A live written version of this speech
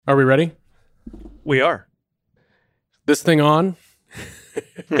Are we ready? We are. This thing on?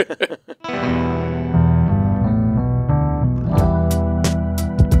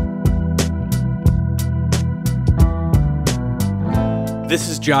 This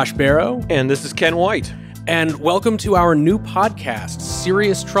is Josh Barrow. And this is Ken White. And welcome to our new podcast,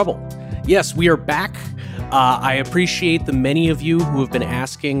 Serious Trouble. Yes, we are back. I appreciate the many of you who have been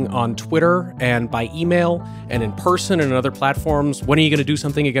asking on Twitter and by email and in person and on other platforms, when are you going to do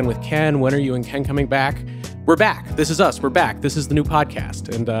something again with Ken? When are you and Ken coming back? We're back. This is us. We're back. This is the new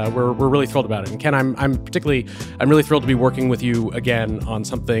podcast, and we're really thrilled about it. And Ken, I'm really thrilled to be working with you again on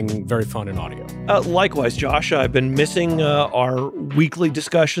something very fun in audio. Likewise, Josh. I've been missing our weekly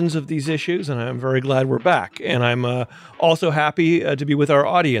discussions of these issues, and I'm very glad we're back. And I'm also happy to be with our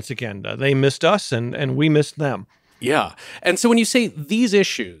audience again. They missed us, and we missed them. Yeah. And so when you say these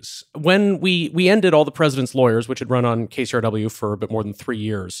issues, when we ended All the President's Lawyers, which had run on KCRW for a bit more than 3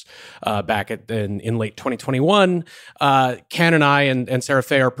 years back in late 2021, Ken and I and Sarah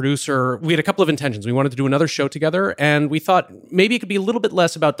Fay, our producer, we had a couple of intentions. We wanted to do another show together, and we thought maybe it could be a little bit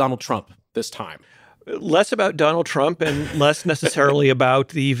less about Donald Trump this time. Less about Donald Trump and less necessarily about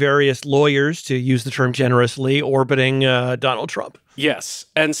the various lawyers, to use the term generously, orbiting Donald Trump. Yes.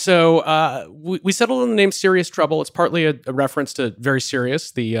 And so we settled on the name Serious Trouble. It's partly a reference to Very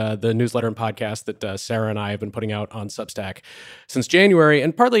Serious, the newsletter and podcast that Sarah and I have been putting out on Substack since January.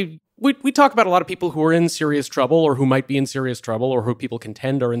 And partly we talk about a lot of people who are in serious trouble or who might be in serious trouble or who people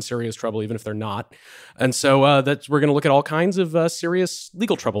contend are in serious trouble, even if they're not. And so we're going to look at all kinds of serious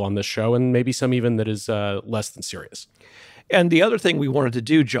legal trouble on this show, and maybe some even that is less than serious. And the other thing we wanted to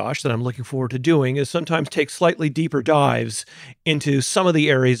do, Josh, that I'm looking forward to doing is sometimes take slightly deeper dives into some of the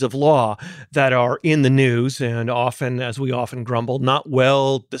areas of law that are in the news and often, as we often grumble, not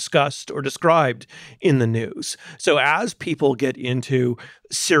well discussed or described in the news. So as people get into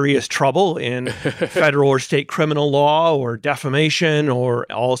serious trouble in federal or state criminal law or defamation or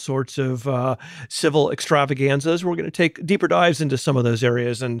all sorts of civil extravaganzas, we're going to take deeper dives into some of those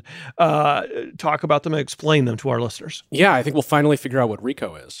areas and talk about them and explain them to our listeners. Yeah, I think we'll finally figure out what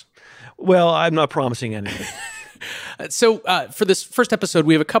RICO is. Well, I'm not promising anything. So for this first episode,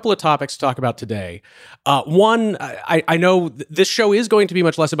 we have a couple of topics to talk about today. One, I know this show is going to be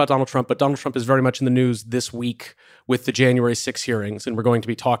much less about Donald Trump, but Donald Trump is very much in the news this week with the January 6 hearings, and we're going to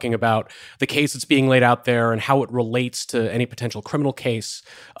be talking about the case that's being laid out there and how it relates to any potential criminal case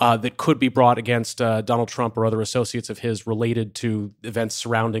that could be brought against Donald Trump or other associates of his related to events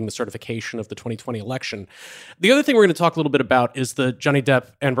surrounding the certification of the 2020 election. The other thing we're going to talk a little bit about is the Johnny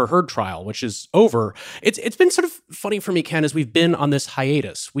Depp Amber Heard trial, which is over. It's been sort of funny for me, Ken, as we've been on this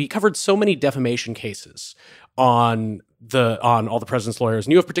hiatus. We covered so many defamation cases on All the President's Lawyers,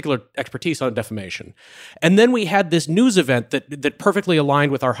 and you have particular expertise on defamation. And then we had this news event that perfectly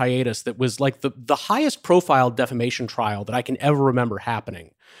aligned with our hiatus that was like the highest profile defamation trial that I can ever remember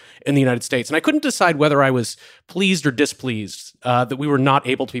happening in the United States. And I couldn't decide whether I was pleased or displeased that we were not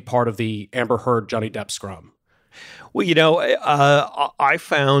able to be part of the Amber Heard Johnny Depp scrum. Well, I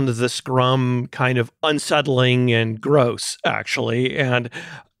found the scrum kind of unsettling and gross, actually. And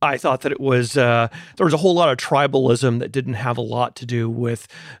I thought that it was there was a whole lot of tribalism that didn't have a lot to do with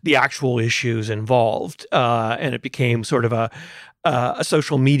the actual issues involved. And it became sort of a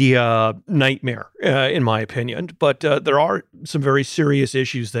social media nightmare, in my opinion. But there are some very serious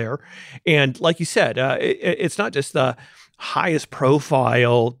issues there. And like you said, it's not just the highest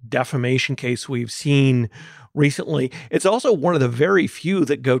profile defamation case we've seen recently. It's also one of the very few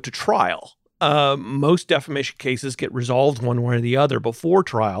that go to trial. Most defamation cases get resolved one way or the other before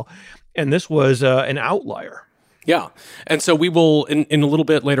trial, and this was an outlier. Yeah. And so we will, in a little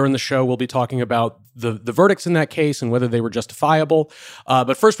bit later in the show, we'll be talking about the verdicts in that case and whether they were justifiable.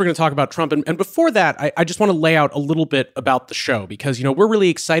 But first, we're going to talk about Trump. And before that, I just want to lay out a little bit about the show because, we're really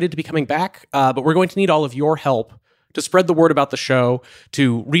excited to be coming back, but we're going to need all of your help to spread the word about the show,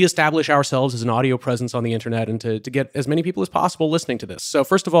 to reestablish ourselves as an audio presence on the internet, and to get as many people as possible listening to this. So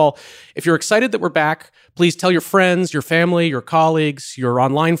first of all, if you're excited that we're back, please tell your friends, your family, your colleagues, your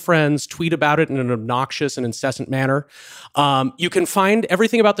online friends, tweet about it in an obnoxious and incessant manner. You can find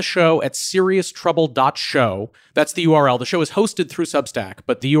everything about the show at serioustrouble.show. That's the URL. The show is hosted through Substack,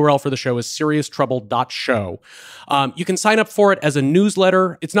 but the URL for the show is serioustrouble.show. You can sign up for it as a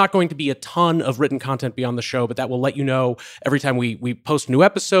newsletter. It's not going to be a ton of written content beyond the show, but that will let you you know every time we post a new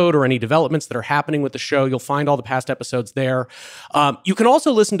episode or any developments that are happening with the show. You'll find all the past episodes there. You can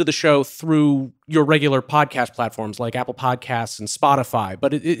also listen to the show through your regular podcast platforms like Apple Podcasts and Spotify.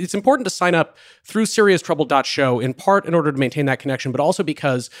 But it's important to sign up through SeriousTrouble.show, in part in order to maintain that connection, but also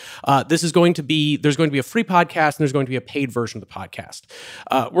because there's going to be a free podcast and there's going to be a paid version of the podcast.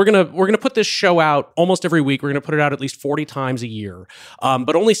 We're gonna put this show out almost every week. We're gonna put it out at least 40 times a year.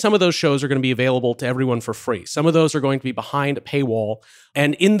 But only some of those shows are going to be available to everyone for free. Some of those are going to be behind a paywall.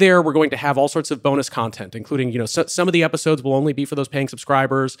 And in there, we're going to have all sorts of bonus content, including, some of the episodes will only be for those paying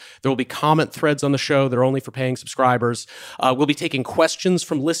subscribers. There will be comment threads on the show that are only for paying subscribers. We'll be taking questions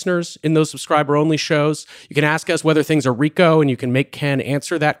from listeners in those subscriber-only shows. You can ask us whether things are RICO, and you can make Ken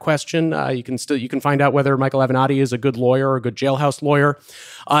answer that question. You can find out whether Michael Avenatti is a good lawyer or a good jailhouse lawyer.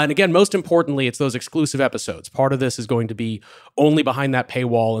 And again, most importantly, it's those exclusive episodes. Part of this is going to be only behind that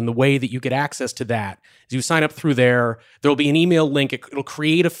paywall, and the way that you get access to that is you sign up through there. There'll be an email link. It'll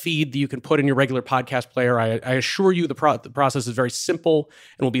create a feed that you can put in your regular podcast player. I assure you the process is very simple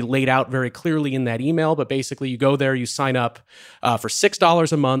and will be laid out very clearly in that email. But basically, you go there, you sign up for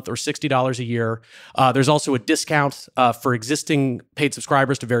 $6 a month or $60 a year. There's also a discount for existing paid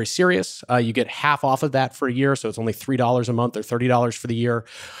subscribers to Very Serious. You get half off of that for a year, so it's only $3 a month or $30 for the year.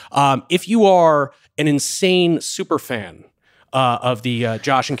 If you are an insane super fan of the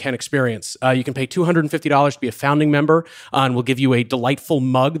Josh and Ken experience, you can pay $250 to be a founding member, and we'll give you a delightful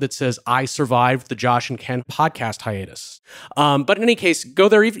mug that says, "I survived the Josh and Ken podcast hiatus." But in any case, go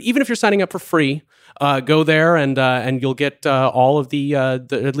there, even if you're signing up for free. Go there and you'll get all of the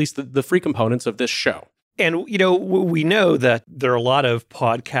at least the free components of this show. And, we know that there are a lot of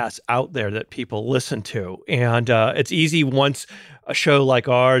podcasts out there that people listen to. And it's easy once a show like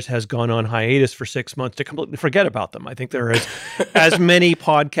ours has gone on hiatus for 6 months to completely forget about them. I think there is as many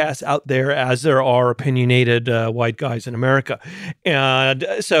podcasts out there as there are opinionated white guys in America. And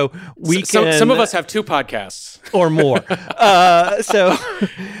so some of us have 2 podcasts. Or more.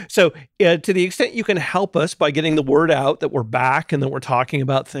 So to the extent you can help us by getting the word out that we're back and that we're talking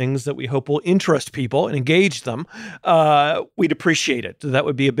about things that we hope will interest people and engage them, we'd appreciate it. That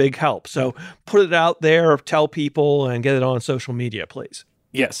would be a big help. So put it out there, tell people, and get it on social media, please.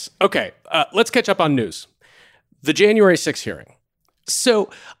 Yes. Okay. Let's catch up on news. The January 6th hearing. So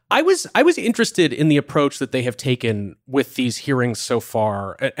I was interested in the approach that they have taken with these hearings so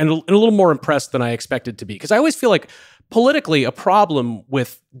far, and a little more impressed than I expected to be, because I always feel like politically a problem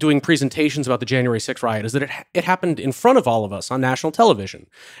with doing presentations about the January 6th riot is that it happened in front of all of us on national television.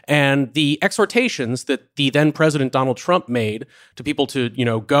 And the exhortations that the then President Donald Trump made to people to,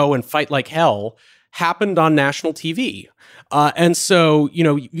 go and fight like hell happened on national TV. And so,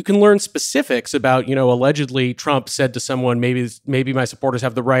 you can learn specifics about, allegedly Trump said to someone, maybe my supporters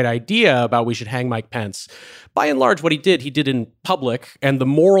have the right idea about we should hang Mike Pence. By and large, what he did in public, and the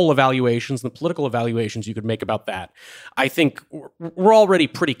moral evaluations, the political evaluations you could make about that, I think were already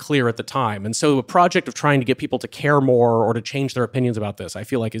pretty clear at the time. And so a project of trying to get people to care more or to change their opinions about this, I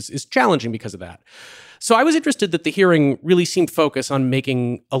feel like is challenging because of that. So I was interested that the hearing really seemed focused on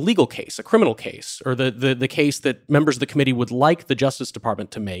making a legal case, a criminal case, or the case that members of the committee would like the Justice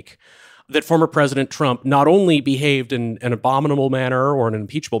Department to make, that former President Trump not only behaved in an abominable manner or an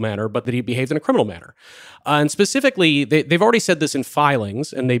impeachable manner, but that he behaved in a criminal manner. And specifically, they've already said this in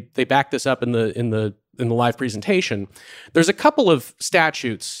filings, and they back this up in the live presentation. There's a couple of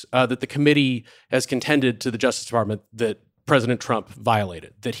statutes that the committee has contended to the Justice Department that President Trump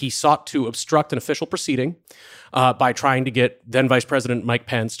violated, that he sought to obstruct an official proceeding by trying to get then Vice President Mike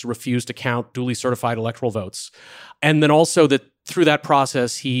Pence to refuse to count duly certified electoral votes. And then also that through that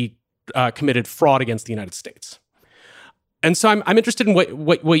process, he committed fraud against the United States. And so I'm interested in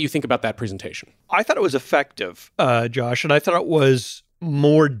what you think about that presentation. I thought it was effective, Josh, and I thought it was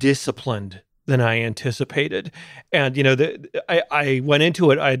more disciplined than I anticipated. And, I went into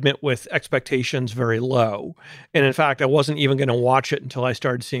it, I admit, with expectations very low. And in fact, I wasn't even going to watch it until I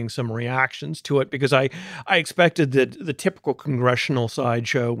started seeing some reactions to it, because I expected that the typical congressional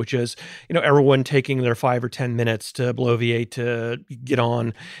sideshow, which is, everyone taking their 5 or 10 minutes to bloviate, to get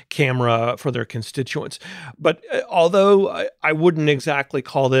on camera for their constituents. But although I wouldn't exactly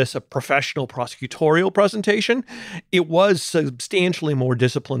call this a professional prosecutorial presentation, it was substantially more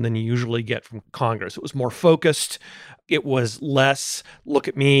disciplined than you usually get from Congress. It was more focused. It was less, look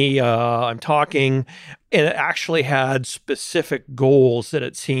at me, I'm talking. And it actually had specific goals that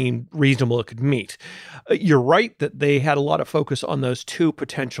it seemed reasonable it could meet. You're right that they had a lot of focus on those 2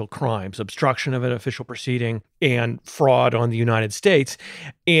 potential crimes, obstruction of an official proceeding and fraud on the United States.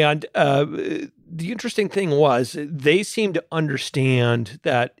 And the interesting thing was they seemed to understand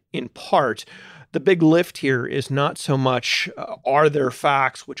that, in part, the big lift here is not so much are there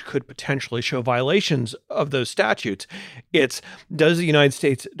facts which could potentially show violations of those statutes. It's does the United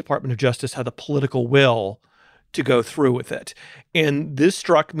States Department of Justice have the political will to go through with it? And this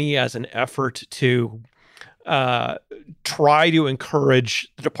struck me as an effort to try to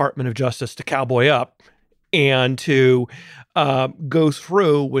encourage the Department of Justice to cowboy up and to go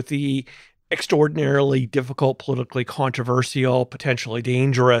through with the extraordinarily difficult, politically controversial, potentially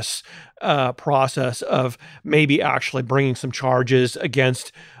dangerous process of maybe actually bringing some charges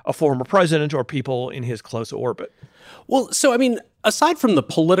against a former president or people in his close orbit. Well, so, I mean, aside from the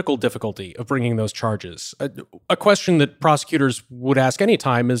political difficulty of bringing those charges, a question that prosecutors would ask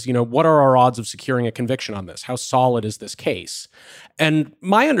anytime is, what are our odds of securing a conviction on this? How solid is this case? And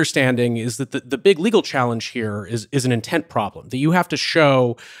my understanding is that the big legal challenge here is an intent problem, that you have to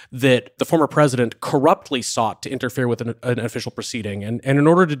show that the former president corruptly sought to interfere with an official proceeding. And in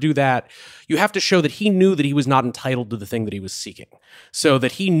order to do that, you have to show that he knew that he was not entitled to the thing that he was seeking. So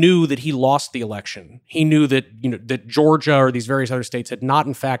that he knew that he lost the election. He knew that, that Georgia or these various other states had not,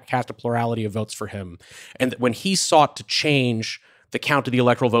 in fact, cast a plurality of votes for him. And that when he sought to change the count of the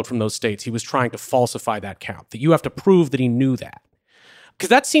electoral vote from those states, he was trying to falsify that count. That you have to prove that he knew that. Because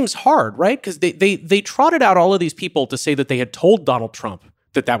that seems hard, right? Because they trotted out all of these people to say that they had told Donald Trump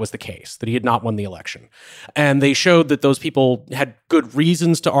that was the case, that he had not won the election. And they showed that those people had good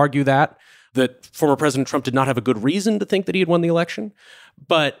reasons to argue that former President Trump did not have a good reason to think that he had won the election.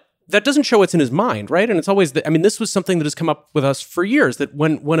 But that doesn't show what's in his mind, right? And it's always, this was something that has come up with us for years, that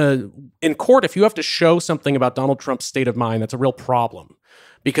in court, if you have to show something about Donald Trump's state of mind, that's a real problem,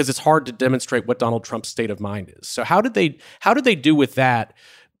 because it's hard to demonstrate what Donald Trump's state of mind is. So how did they do with that,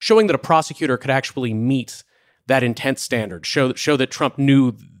 showing that a prosecutor could actually meet that intent standard, show that Trump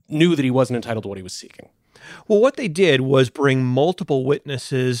knew that he wasn't entitled to what he was seeking? Well, what they did was bring multiple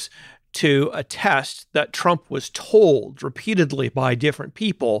witnesses to attest that Trump was told repeatedly by different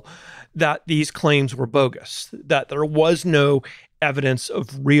people that these claims were bogus, that there was no evidence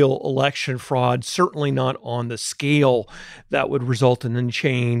of real election fraud, certainly not on the scale that would result in a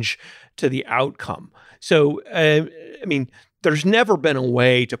change to the outcome. So, there's never been a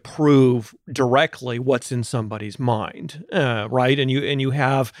way to prove directly what's in somebody's mind, right? And you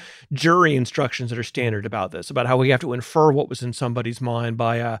have jury instructions that are standard about this, about how we have to infer what was in somebody's mind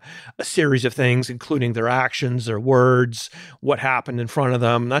by a series of things, including their actions, their words, what happened in front of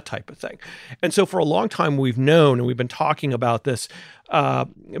them, that type of thing. And so for a long time, we've known, and we've been talking about this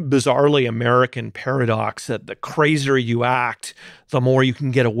bizarrely American paradox that the crazier you act, the more you can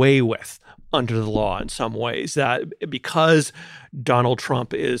get away with under the law in some ways, that because Donald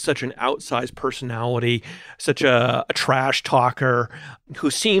Trump is such an outsized personality, such a trash talker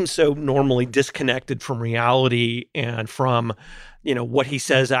who seems so normally disconnected from reality and from, what he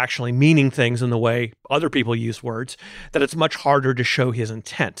says actually meaning things in the way other people use words, that it's much harder to show his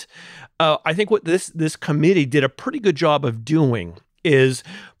intent. I think what this committee did a pretty good job of doing is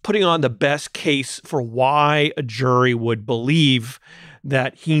putting on the best case for why a jury would believe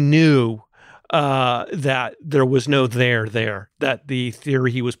that he knew that there was no there, that the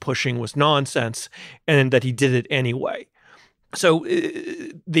theory he was pushing was nonsense, and that he did it anyway. So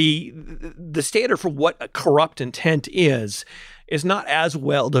the standard for what a corrupt intent is not as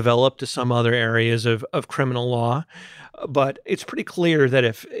well developed as some other areas of criminal law, but it's pretty clear that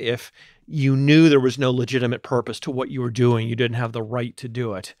if you knew there was no legitimate purpose to what you were doing, you didn't have the right to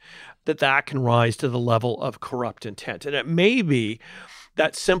do it, that can rise to the level of corrupt intent. And it may be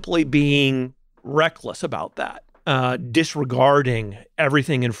that simply being reckless about that, disregarding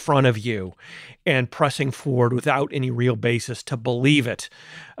everything in front of you and pressing forward without any real basis to believe it,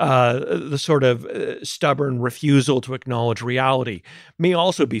 the sort of stubborn refusal to acknowledge reality may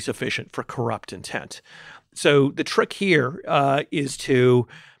also be sufficient for corrupt intent. So the trick here is to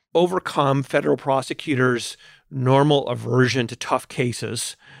overcome federal prosecutors' normal aversion to tough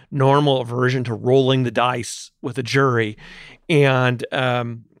cases, normal aversion to rolling the dice with a jury, and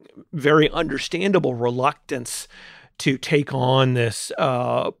very understandable reluctance to take on this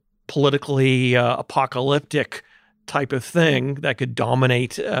politically apocalyptic type of thing that could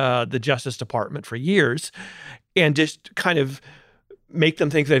dominate the Justice Department for years, and just kind of make them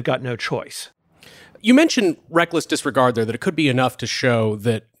think they've got no choice. You mentioned reckless disregard there, that it could be enough to show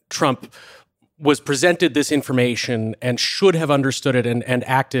that Trump was presented this information and should have understood it and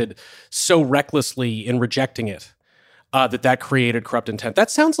acted so recklessly in rejecting it. that created corrupt intent.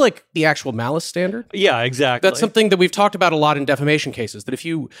 That sounds like the actual malice standard. Yeah, exactly. That's something that we've talked about a lot in defamation cases, that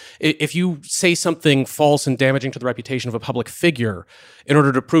if you say something false and damaging to the reputation of a public figure, in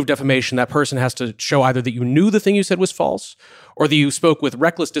order to prove defamation, that person has to show either that you knew the thing you said was false or that you spoke with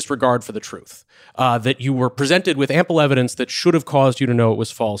reckless disregard for the truth, that you were presented with ample evidence that should have caused you to know it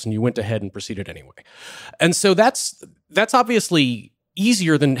was false and you went ahead and proceeded anyway. And so that's obviously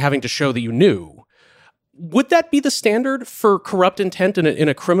easier than having to show that you knew. Would that be the standard for corrupt intent in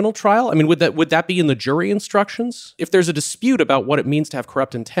a criminal trial? I mean, would that be in the jury instructions? If there's a dispute about what it means to have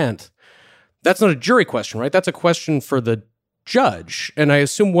corrupt intent, that's not a jury question, right? That's a question for the judge. And I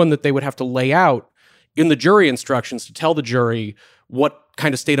assume one that they would have to lay out in the jury instructions to tell the jury what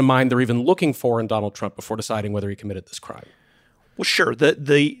kind of state of mind they're even looking for in Donald Trump before deciding whether he committed this crime. Well, sure.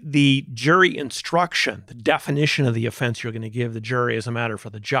 The jury instruction, the definition of the offense you're going to give the jury is a matter for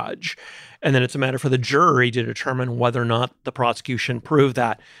the judge. And then it's a matter for the jury to determine whether or not the prosecution proved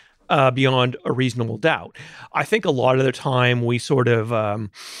that beyond a reasonable doubt. I think a lot of the time we sort of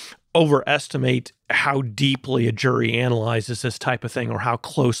overestimate how deeply a jury analyzes this type of thing or how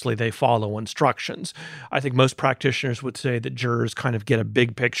closely they follow instructions. I think most practitioners would say that jurors kind of get a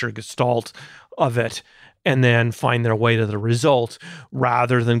big picture gestalt of it and then find their way to the result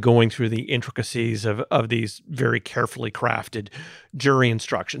rather than going through the intricacies of these very carefully crafted jury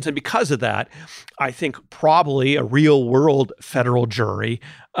instructions. And because of that, I think probably a real-world federal jury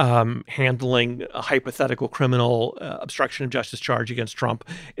handling a hypothetical criminal obstruction of justice charge against Trump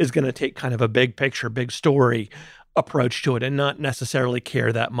is going to take kind of a big picture, big story approach to it and not necessarily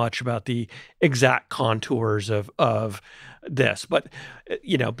care that much about the exact contours of this. But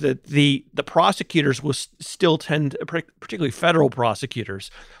you know, the prosecutors will still tend, particularly federal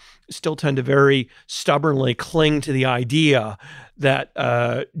prosecutors, still tend to very stubbornly cling to the idea that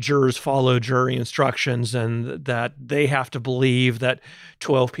jurors follow jury instructions and that they have to believe that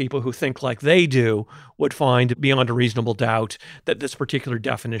 12 people who think like they do would find beyond a reasonable doubt that this particular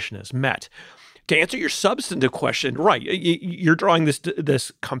definition is met. To answer your substantive question, right, you're drawing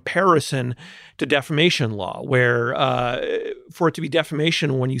this comparison to defamation law, where for it to be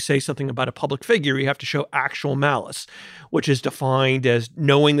defamation, when you say something about a public figure, you have to show actual malice, which is defined as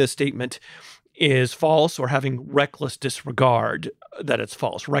knowing the statement is false or having reckless disregard that it's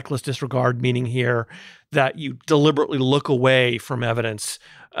false. Reckless disregard meaning here that you deliberately look away from evidence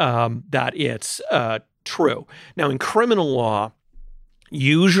that it's true. Now, in criminal law,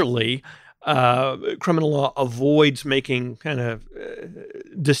 usually criminal law avoids making kind of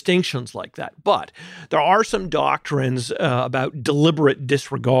distinctions like that. But there are some doctrines about deliberate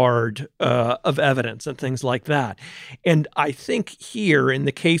disregard of evidence and things like that. And I think here, in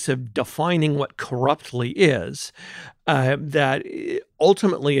the case of defining what corruptly is, that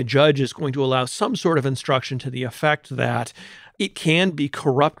ultimately a judge is going to allow some sort of instruction to the effect that it can be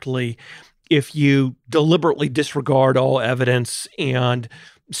corruptly if you deliberately disregard all evidence and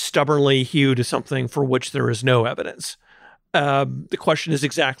stubbornly hew to something for which there is no evidence. The question is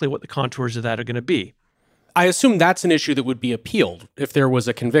exactly what the contours of that are going to be. I assume that's an issue that would be appealed if there was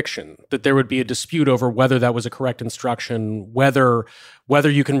a conviction, that there would be a dispute over whether that was a correct instruction, whether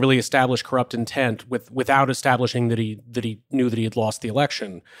you can really establish corrupt intent without establishing that he knew that he had lost the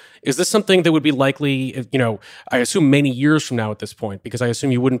election. Is this something that would be likely, I assume many years from now at this point, because I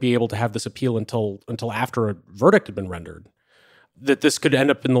assume you wouldn't be able to have this appeal until after a verdict had been rendered, that this could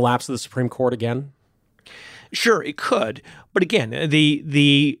end up in the laps of the Supreme Court again? Sure, it could. But again,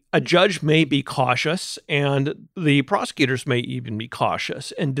 a judge may be cautious, and the prosecutors may even be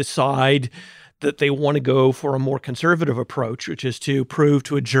cautious and decide that they want to go for a more conservative approach, which is to prove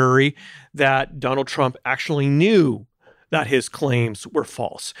to a jury that Donald Trump actually knew that his claims were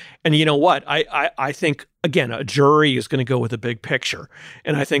false. And you know what? I think, again, a jury is going to go with a big picture.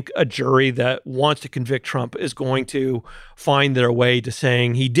 And I think a jury that wants to convict Trump is going to find their way to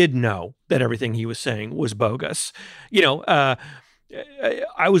saying he did know that everything he was saying was bogus.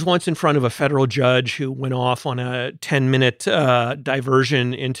 I was once in front of a federal judge who went off on a 10-minute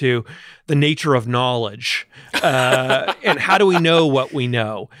diversion into the nature of knowledge and how do we know what we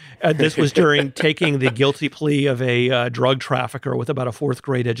know. This was during taking the guilty plea of a drug trafficker with about a fourth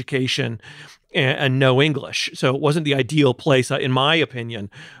grade education and no English. So it wasn't the ideal place, in my opinion,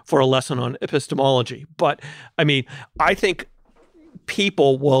 for a lesson on epistemology. But I mean, I think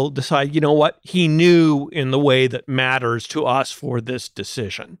people will decide, you know what, he knew in the way that matters to us for this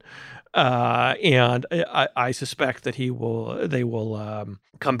decision. And I suspect that they will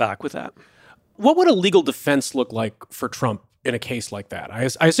come back with that. What would a legal defense look like for Trump in a case like that?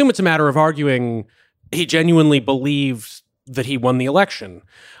 I assume it's a matter of arguing he genuinely believed that he won the election.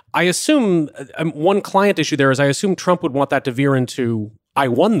 I assume one client issue there is I assume Trump would want that to veer into, I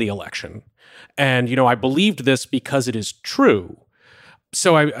won the election. And, I believed this because it is true.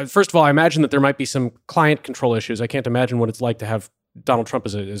 So first of all, I imagine that there might be some client control issues. I can't imagine what it's like to have Donald Trump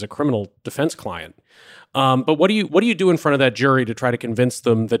as a criminal defense client. But what do you do in front of that jury to try to convince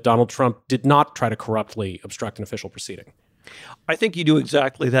them that Donald Trump did not try to corruptly obstruct an official proceeding? I think you do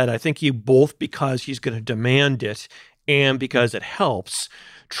exactly that. I think you both, because he's going to demand it and because it helps,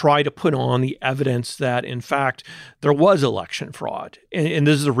 try to put on the evidence that, in fact, there was election fraud. And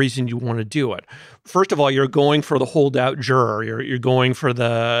this is the reason you want to do it. First of all, you're going for the holdout juror. You're going for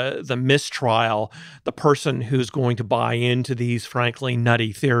the mistrial, the person who's going to buy into these, frankly,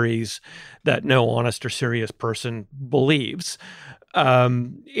 nutty theories that no honest or serious person believes.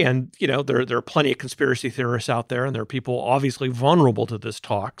 And, there are plenty of conspiracy theorists out there, and there are people obviously vulnerable to this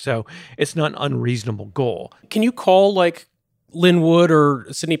talk. So it's not an unreasonable goal. Can you call, Lynn Wood or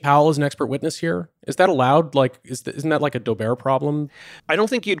Sidney Powell as an expert witness here? Is that allowed? Isn't that like a Daubert problem? I don't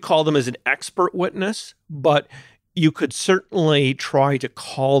think you'd call them as an expert witness, but you could certainly try to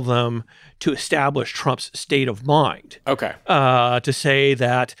call them to establish Trump's state of mind. Okay. To say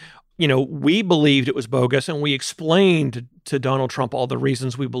that, we believed it was bogus, and we explained to Donald Trump all the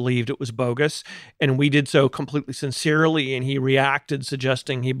reasons we believed it was bogus, and we did so completely sincerely, and he reacted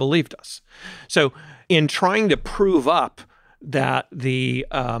suggesting he believed us. So in trying to prove up that the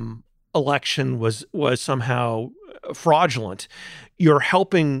election was somehow fraudulent, you're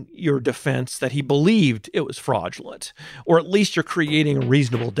helping your defense that he believed it was fraudulent, or at least you're creating a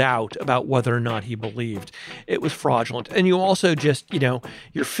reasonable doubt about whether or not he believed it was fraudulent. And you also just,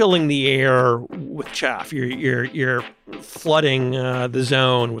 you're filling the air with chaff. You're flooding the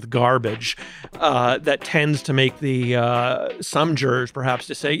zone with garbage that tends to make the some jurors perhaps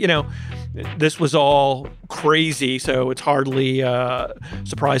to say, this was all crazy, so it's hardly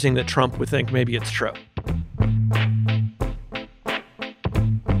surprising that Trump would think maybe it's true.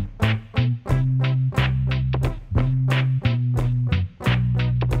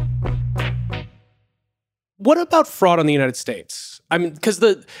 What about fraud on the United States? I mean, because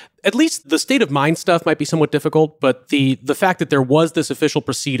at least the state of mind stuff might be somewhat difficult, but the fact that there was this official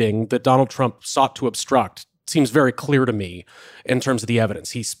proceeding that Donald Trump sought to obstruct seems very clear to me in terms of the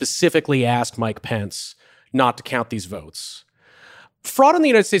evidence. He specifically asked Mike Pence not to count these votes. Fraud on the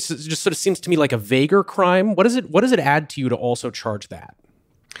United States just sort of seems to me like a vaguer crime. What does it add to you to also charge that?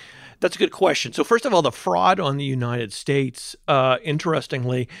 That's a good question. So first of all, the fraud on the United States,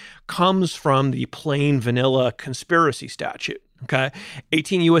 interestingly, comes from the plain vanilla conspiracy statute. Okay,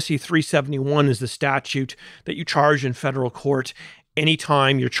 18 U.S.C. 371 is the statute that you charge in federal court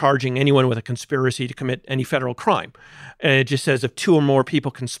anytime you're charging anyone with a conspiracy to commit any federal crime. And it just says if two or more people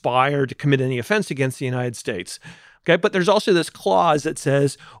conspire to commit any offense against the United States. Okay, but there's also this clause that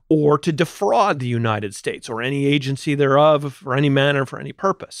says, or to defraud the United States or any agency thereof for any manner, for any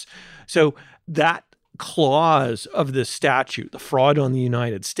purpose. So that clause of this statute, the fraud on the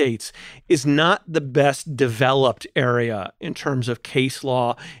United States, is not the best developed area in terms of case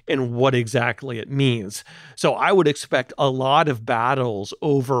law and what exactly it means. So I would expect a lot of battles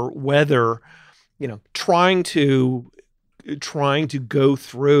over whether, trying to go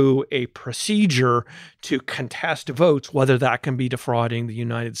through a procedure to contest votes, whether that can be defrauding the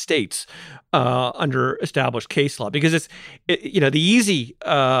United States under established case law. Because the easy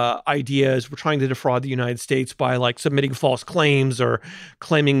idea is we're trying to defraud the United States by submitting false claims or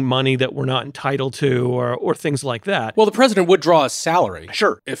claiming money that we're not entitled to or things like that. Well, the president would draw a salary,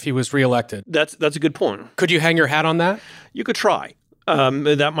 sure, if he was reelected. That's a good point. Could you hang your hat on that? You could try.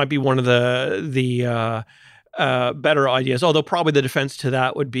 That might be one of the better ideas, although probably the defense to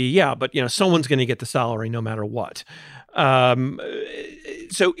that would be, but someone's going to get the salary no matter what.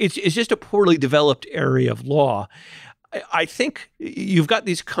 So it's just a poorly developed area of law. I think you've got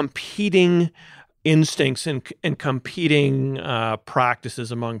these competing instincts and competing practices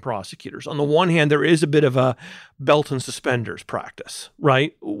among prosecutors. On the one hand, there is a bit of a belt and suspenders practice,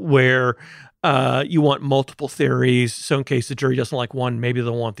 right? Where you want multiple theories, so in case the jury doesn't like one, maybe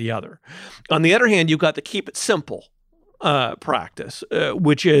they'll want the other. On the other hand, you've got the keep it simple practice,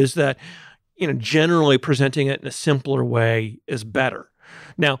 which is that generally presenting it in a simpler way is better.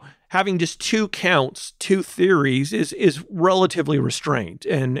 Now, having just two counts, two theories is relatively restrained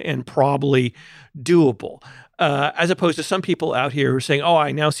and probably doable. As opposed to some people out here who are saying,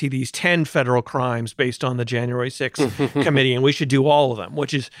 I now see these 10 federal crimes based on the January 6th committee, and we should do all of them,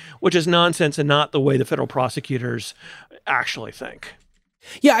 which is nonsense and not the way the federal prosecutors actually think.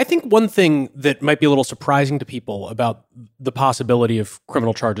 Yeah, I think one thing that might be a little surprising to people about the possibility of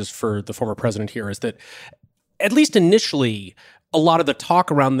criminal charges for the former president here is that at least initially, a lot of the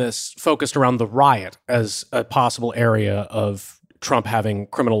talk around this focused around the riot as a possible area of Trump having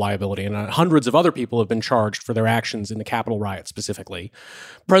criminal liability, and hundreds of other people have been charged for their actions in the Capitol riot specifically.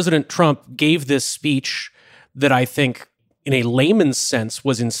 President Trump gave this speech that I think, in a layman's sense,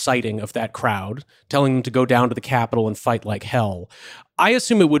 was inciting of that crowd, telling them to go down to the Capitol and fight like hell. I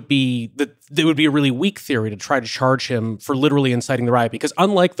assume it would be a really weak theory to try to charge him for literally inciting the riot, because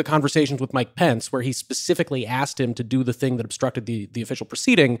unlike the conversations with Mike Pence, where he specifically asked him to do the thing that obstructed the official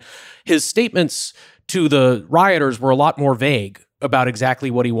proceeding, his statements to the rioters were a lot more vague about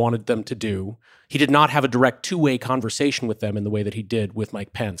exactly what he wanted them to do. He did not have a direct two-way conversation with them in the way that he did with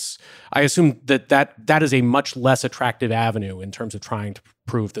Mike Pence. I assume that is a much less attractive avenue in terms of trying to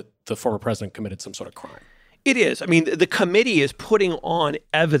prove that the former president committed some sort of crime. It is. I mean, the committee is putting on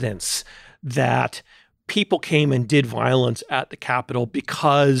evidence that people came and did violence at the Capitol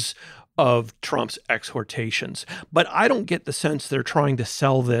because of Trump's exhortations. But I don't get the sense they're trying to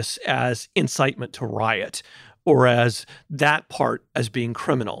sell this as incitement to riot, or as that part as being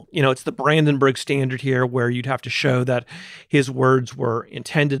criminal. You know, it's the Brandenburg standard here, where you'd have to show that his words were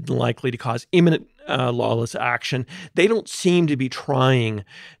intended and likely to cause imminent lawless action. They don't seem to be trying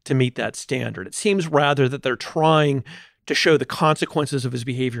to meet that standard. It seems rather that they're trying to show the consequences of his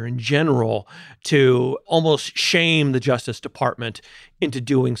behavior in general, to almost shame the Justice Department into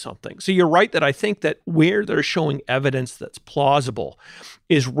doing something. So you're right that I think that where they're showing evidence that's plausible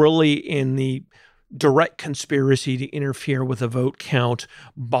is really in the direct conspiracy to interfere with a vote count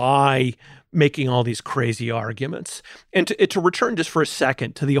by making all these crazy arguments. And to return just for a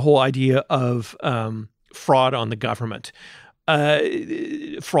second to the whole idea of fraud on the government,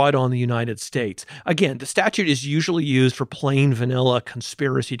 fraud on the United States. Again, the statute is usually used for plain vanilla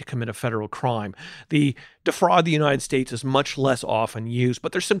conspiracy to commit a federal crime. The defraud the United States is much less often used,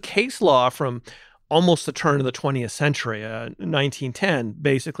 but there's some case law from almost the turn of the 20th century, 1910,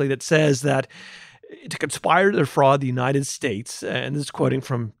 basically, that says that to conspire to defraud the United States, and this is quoting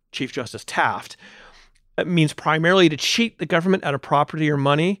from Chief Justice Taft, it means primarily to cheat the government out of property or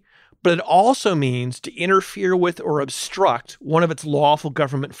money, but it also means to interfere with or obstruct one of its lawful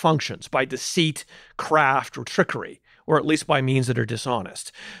government functions by deceit, craft, or trickery, or at least by means that are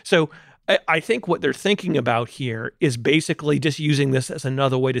dishonest. So I think what they're thinking about here is basically just using this as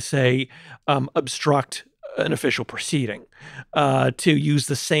another way to say obstruct an official proceeding, to use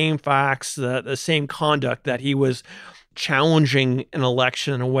the same facts, the same conduct that he was challenging an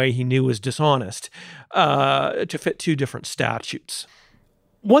election in a way he knew was dishonest, to fit two different statutes.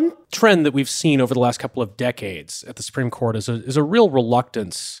 One trend that we've seen over the last couple of decades at the Supreme Court is a real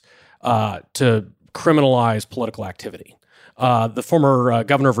reluctance to criminalize political activity. The former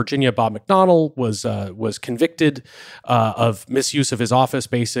governor of Virginia, Bob McDonnell, was convicted of misuse of his office,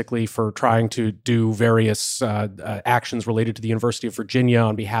 basically for trying to do various actions related to the University of Virginia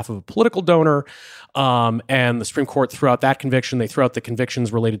on behalf of a political donor. And the Supreme Court threw out that conviction. They threw out the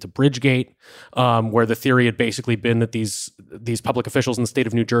convictions related to Bridgegate, where the theory had basically been that these public officials in the state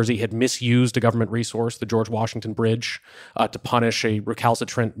of New Jersey had misused a government resource, the George Washington Bridge, to punish a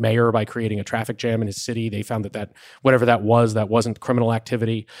recalcitrant mayor by creating a traffic jam in his city. They found that whatever that wasn't criminal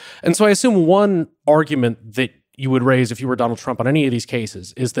activity. And so I assume one argument that you would raise if you were Donald Trump on any of these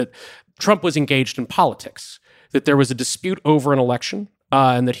cases is that Trump was engaged in politics, that there was a dispute over an election,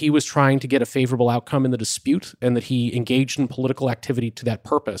 and that he was trying to get a favorable outcome in the dispute, and that he engaged in political activity to that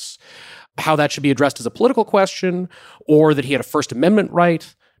purpose. How that should be addressed as a political question, or that he had a First Amendment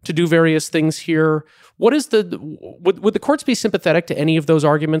right to do various things here. Would the courts be sympathetic to any of those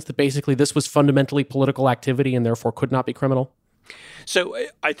arguments that basically this was fundamentally political activity and therefore could not be criminal? So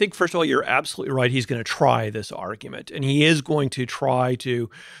I think, first of all, you're absolutely right. He's going to try this argument, and he is going to try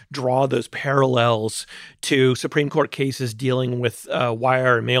to draw those parallels to Supreme Court cases dealing with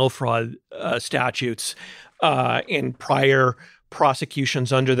wire and mail fraud statutes in prior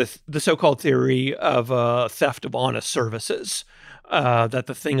prosecutions under the so-called theory of theft of honest services. That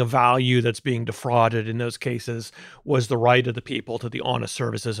the thing of value that's being defrauded in those cases was the right of the people to the honest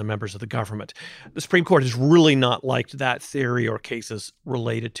services of members of the government. The Supreme Court has really not liked that theory or cases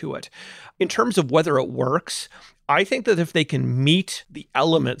related to it. In terms of whether it works, I think that if they can meet the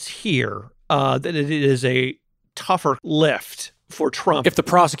elements here, that it is a tougher lift for Trump. If the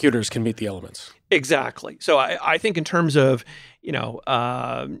prosecutors can meet the elements. Exactly. So I think in terms of,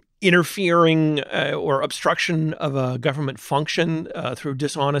 interfering or obstruction of a government function through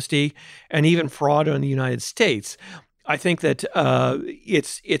dishonesty and even fraud on the United States, I think that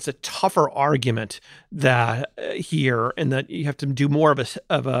it's a tougher argument that here, and that you have to do more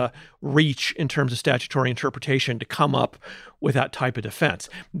of a reach in terms of statutory interpretation to come up with that type of defense.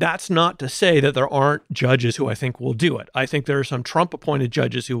 That's not to say that there aren't judges who I think will do it. I think there are some Trump-appointed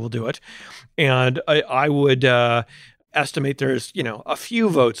judges who will do it, and I would estimate there's a few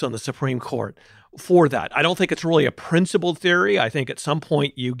votes on the Supreme Court for that. I don't think it's really a principled theory. I think at some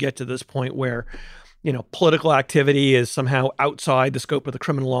point you get to this point where political activity is somehow outside the scope of the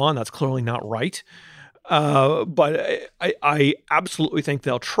criminal law, and that's clearly not right. But I absolutely think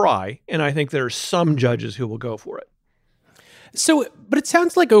they'll try, and I think there are some judges who will go for it. So, but it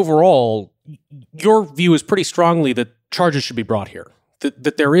sounds like overall, your view is pretty strongly that charges should be brought here.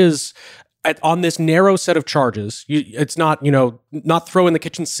 That there is, on this narrow set of charges, it's not, not throw in the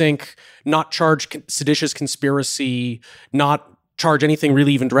kitchen sink, not charge seditious conspiracy, not charge anything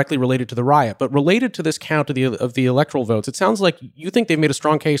really even directly related to the riot, but related to this count of the electoral votes. It sounds like you think they've made a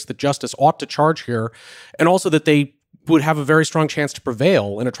strong case that justice ought to charge here, and also that they would have a very strong chance to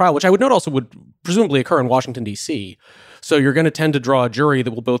prevail in a trial, which I would note also would presumably occur in Washington, D.C. So you're going to tend to draw a jury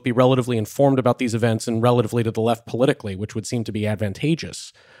that will both be relatively informed about these events and relatively to the left politically, which would seem to be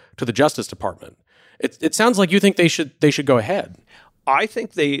advantageous to the Justice Department. It sounds like you think they should go ahead. I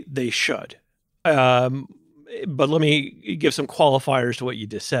think they should. But let me give some qualifiers to what you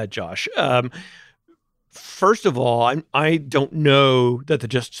just said, Josh. First of all, I don't know that the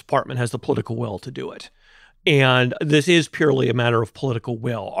Justice Department has the political will to do it. And this is purely a matter of political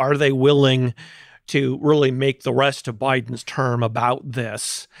will. Are they willing to really make the rest of Biden's term about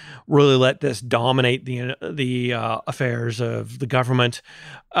this, really let this dominate the affairs of the government,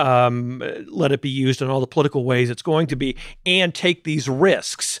 let it be used in all the political ways it's going to be, and take these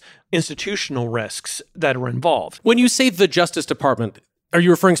risks, institutional risks that are involved? When you say the Justice Department, are you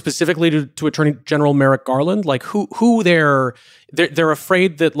referring specifically to Attorney General Merrick Garland? Like who they're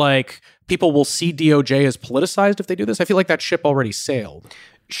afraid that like people will see DOJ as politicized if they do this? I feel like that ship already sailed.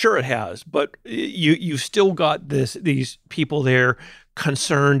 Sure, it has, but you've still got these people there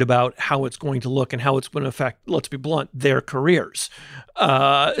concerned about how it's going to look and how it's going to affect, let's be blunt, their careers.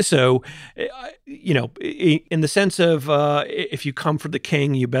 So, in the sense of if you come for the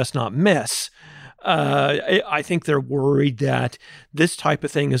king, you best not miss. I think they're worried that this type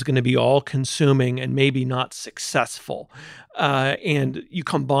of thing is going to be all-consuming and maybe not successful. And you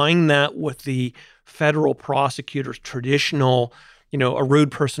combine that with the federal prosecutor's traditional, a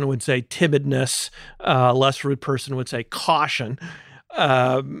rude person would say timidness, a less rude person would say caution.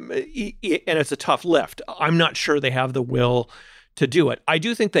 And it's a tough lift. I'm not sure they have the will to do it. I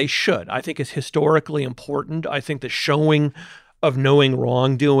do think they should. I think it's historically important. I think the showing of knowing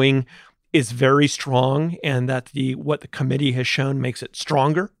wrongdoing is very strong, and that what the committee has shown makes it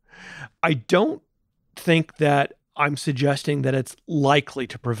stronger. I don't think that I'm suggesting that it's likely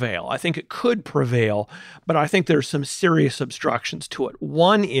to prevail. I think it could prevail, but I think there's some serious obstructions to it.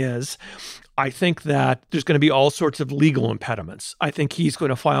 One is, I think that there's going to be all sorts of legal impediments. I think he's going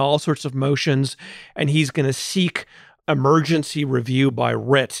to file all sorts of motions, and he's going to seek emergency review by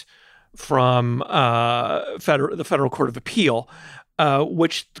writ from the Federal Court of Appeal,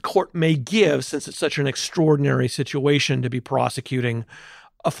 which the court may give since it's such an extraordinary situation to be prosecuting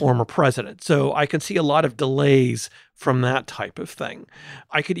a former president. So I can see a lot of delays from that type of thing.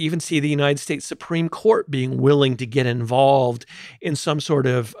 I could even see the United States Supreme Court being willing to get involved in some sort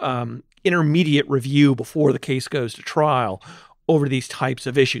of intermediate review before the case goes to trial over these types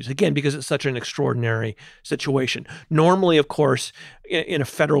of issues. Again, because it's such an extraordinary situation. Normally, of course, in a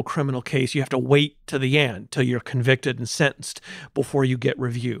federal criminal case, you have to wait to the end till you're convicted and sentenced before you get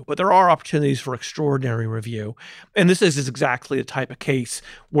review. But there are opportunities for extraordinary review. And this is exactly the type of case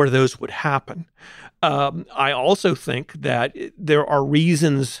where those would happen. I also think that there are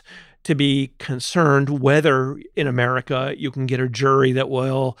reasons to be concerned whether in America you can get a jury that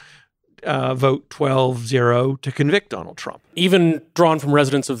will vote 12-0 to convict Donald Trump. Even drawn from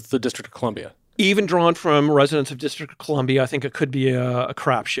residents of the District of Columbia? Even drawn from residents of District of Columbia, I think it could be a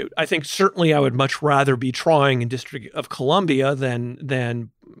crapshoot. I think certainly I would much rather be trying in District of Columbia than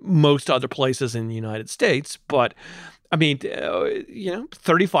most other places in the United States. But I mean,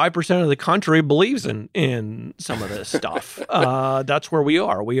 35% of the country believes in some of this stuff. That's where we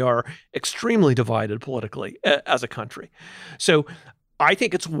are. We are extremely divided politically as a country. So I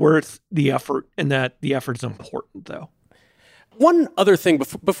think it's worth the effort, and that the effort's important, though. One other thing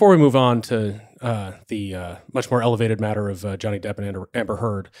before we move on to the much more elevated matter of Johnny Depp and Amber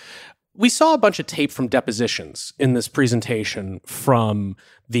Heard, we saw a bunch of tape from depositions in this presentation from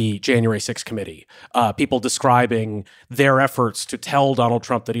the January 6th committee. People describing their efforts to tell Donald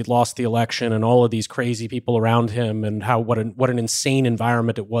Trump that he'd lost the election, and all of these crazy people around him, and what an insane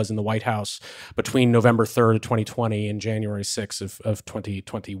environment it was in the White House between November 3rd of 2020 and January 6th of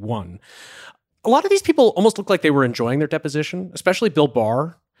 2021. A lot of these people almost looked like they were enjoying their deposition, especially Bill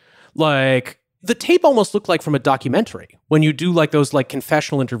Barr. Like, the tape almost looked like from a documentary when you do like those like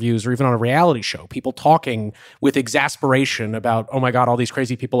confessional interviews or even on a reality show, people talking with exasperation about, oh my God, all these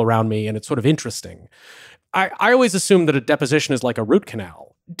crazy people around me. And it's sort of interesting. I always assumed that a deposition is like a root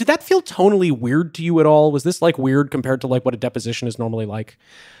canal. Did that feel tonally weird to you at all? Was this like weird compared to like what a deposition is normally like?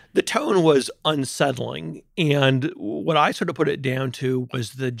 The tone was unsettling. And what I sort of put it down to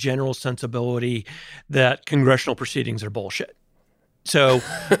was the general sensibility that congressional proceedings are bullshit. So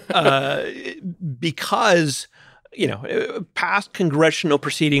because, past congressional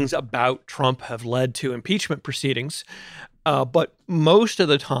proceedings about Trump have led to impeachment proceedings, but most of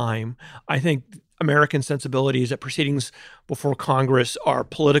the time, I think American sensibility is that proceedings before Congress are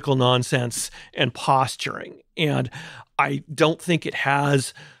political nonsense and posturing. And I don't think it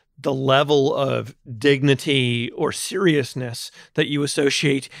has the level of dignity or seriousness that you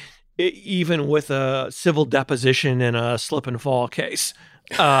associate even with a civil deposition in a slip and fall case,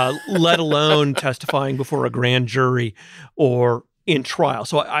 let alone testifying before a grand jury or in trial.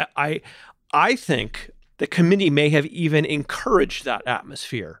 So I think the committee may have even encouraged that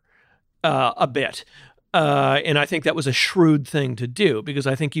atmosphere a bit. And I think that was a shrewd thing to do, because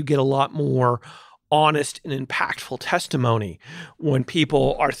I think you get a lot more honest and impactful testimony when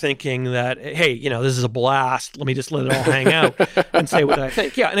people are thinking that, hey, this is a blast. Let me just let it all hang out and say what I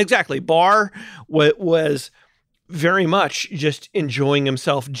think. Yeah, and exactly. Barr was very much just enjoying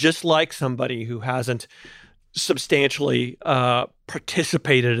himself, just like somebody who hasn't substantially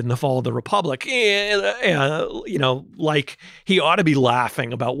participated in the fall of the Republic. Like he ought to be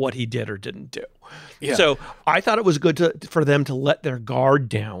laughing about what he did or didn't do. Yeah. So I thought it was good for them to let their guard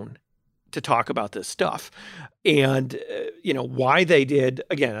down to talk about this stuff. And, why they did,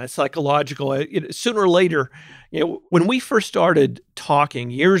 again, it's psychological. Sooner or later, when we first started talking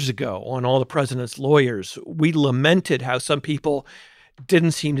years ago on All the President's Lawyers, we lamented how some people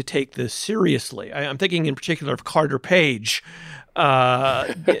didn't seem to take this seriously. I'm thinking in particular of Carter Page,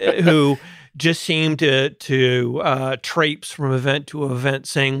 who just seemed to traipse from event to event,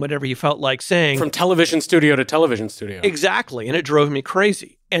 saying whatever he felt like saying. From television studio to television studio. Exactly. And it drove me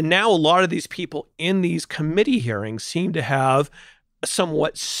crazy. And now a lot of these people in these committee hearings seem to have a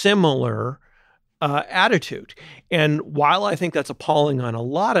somewhat similar attitude. And while I think that's appalling on a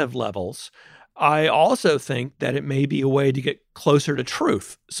lot of levels, I also think that it may be a way to get closer to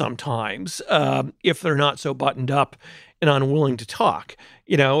truth sometimes, if they're not so buttoned up and unwilling to talk,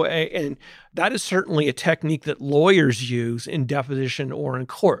 and that is certainly a technique that lawyers use in deposition or in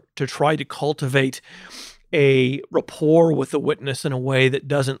court to try to cultivate a rapport with the witness in a way that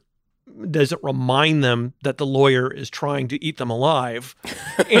doesn't remind them that the lawyer is trying to eat them alive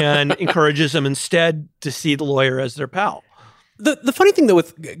and encourages them instead to see the lawyer as their pal. The funny thing, though,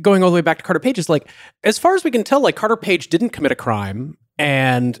 with going all the way back to Carter Page is, like, as far as we can tell, like, Carter Page didn't commit a crime,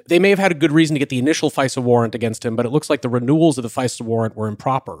 and they may have had a good reason to get the initial FISA warrant against him, but it looks like the renewals of the FISA warrant were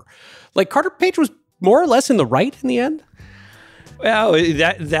improper. Like, Carter Page was more or less in the right in the end? Well,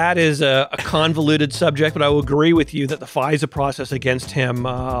 that is a convoluted subject, but I will agree with you that the FISA process against him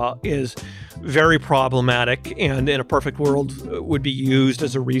is very problematic, and in a perfect world would be used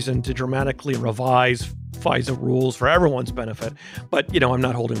as a reason to dramatically revise FISA rules for everyone's benefit. But, I'm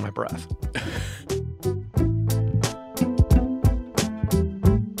not holding my breath.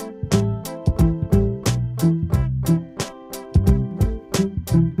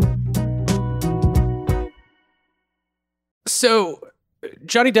 So,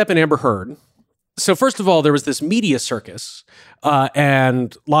 Johnny Depp and Amber Heard. So, first of all, there was this media circus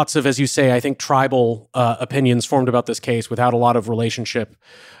and lots of, as you say, I think tribal opinions formed about this case without a lot of relationship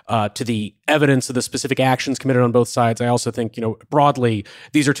to the evidence of the specific actions committed on both sides. I also think, broadly,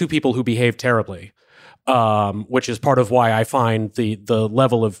 these are two people who behave terribly, which is part of why I find the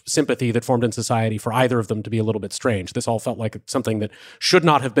level of sympathy that formed in society for either of them to be a little bit strange. This all felt like something that should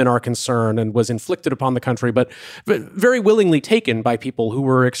not have been our concern and was inflicted upon the country, but very willingly taken by people who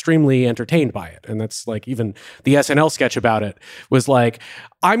were extremely entertained by it. And that's like, even the SNL sketch about it was like,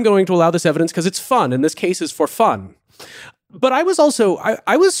 I'm going to allow this evidence because it's fun, and this case is for fun. But I was also,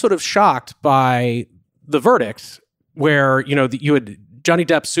 I was sort of shocked by the verdict where, you had Johnny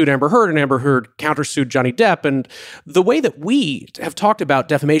Depp sued Amber Heard, and Amber Heard countersued Johnny Depp. And the way that we have talked about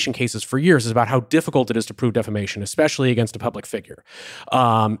defamation cases for years is about how difficult it is to prove defamation, especially against a public figure.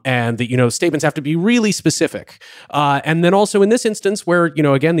 And that, statements have to be really specific. And then also in this instance where,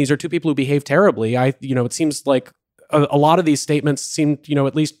 again, these are two people who behave terribly, it seems like a lot of these statements seemed,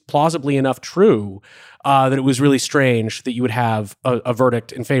 at least plausibly enough true that it was really strange that you would have a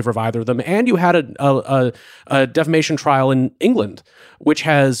verdict in favor of either of them. And you had a defamation trial in England, which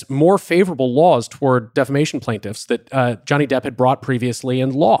has more favorable laws toward defamation plaintiffs that Johnny Depp had brought previously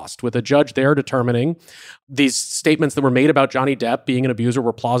and lost, with a judge there determining these statements that were made about Johnny Depp being an abuser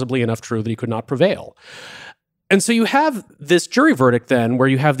were plausibly enough true that he could not prevail. And so you have this jury verdict then where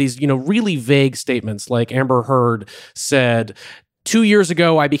you have these, really vague statements like Amber Heard said, 2 years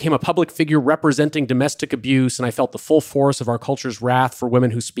ago, I became a public figure representing domestic abuse, and I felt the full force of our culture's wrath for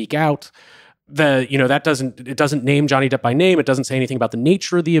women who speak out. It doesn't name Johnny Depp by name. It doesn't say anything about the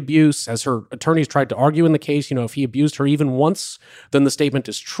nature of the abuse. As her attorneys tried to argue in the case, if he abused her even once, then the statement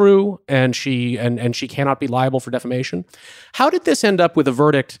is true, and she cannot be liable for defamation. How did this end up with a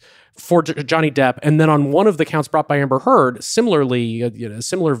verdict for Johnny Depp, and then on one of the counts brought by Amber Heard, similarly, a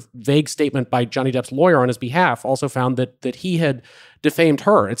similar vague statement by Johnny Depp's lawyer on his behalf also found that he had defamed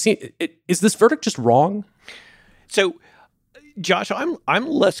her? Is this verdict just wrong? So, Josh, I'm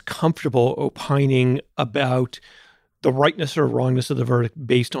less comfortable opining about the rightness or wrongness of the verdict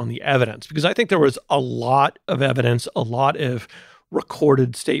based on the evidence, because I think there was a lot of evidence, a lot of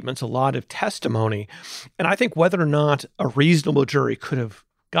recorded statements, a lot of testimony, and I think whether or not a reasonable jury could have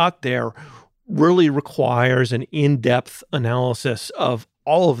got there really requires an in-depth analysis of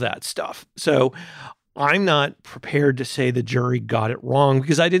all of that stuff. So I'm not prepared to say the jury got it wrong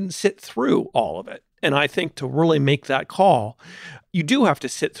because I didn't sit through all of it. And I think to really make that call, you do have to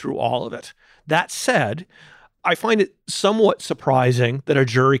sit through all of it. That said, I find it somewhat surprising that a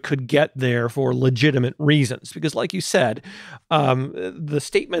jury could get there for legitimate reasons, because like you said, the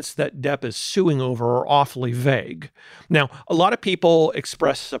statements that Depp is suing over are awfully vague. Now, a lot of people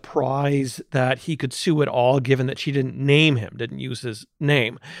express surprise that he could sue at all, given that she didn't name him, didn't use his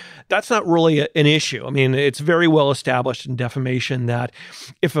name. That's not really an issue. I mean, it's very well established in defamation that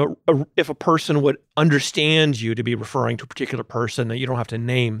if a person would understand you to be referring to a particular person, that you don't have to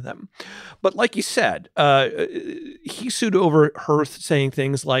name them. But like you said, he sued over her saying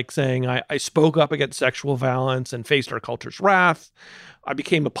things like I spoke up against sexual violence and faced our culture's wrath. I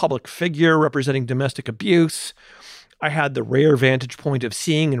became a public figure representing domestic abuse. I had the rare vantage point of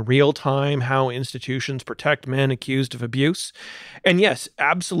seeing in real time how institutions protect men accused of abuse. And yes,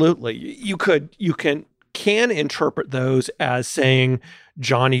 absolutely, you can interpret those as saying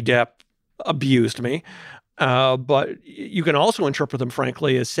Johnny Depp abused me. But you can also interpret them,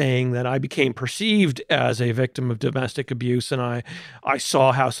 frankly, as saying that I became perceived as a victim of domestic abuse, and I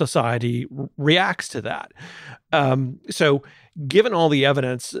saw how society reacts to that. So given all the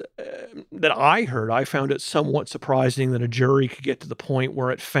evidence that I heard, I found it somewhat surprising that a jury could get to the point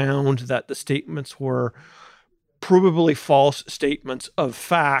where it found that the statements were provably false statements of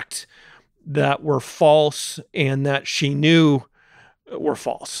fact that were false and that she knew were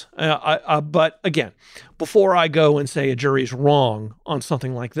false. But again, before I go and say a jury's wrong on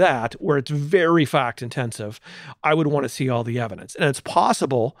something like that, where it's very fact intensive, I would want to see all the evidence. And it's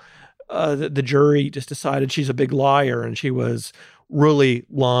possible that the jury just decided she's a big liar and she was really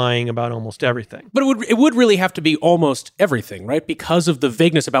lying about almost everything. But it would really have to be almost everything, right? Because of the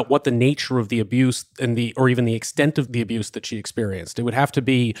vagueness about what the nature of the abuse or even the extent of the abuse that she experienced. It would have to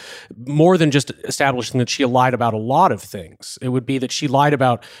be more than just establishing that she lied about a lot of things. It would be that she lied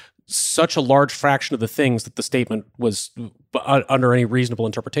about such a large fraction of the things that the statement was, under any reasonable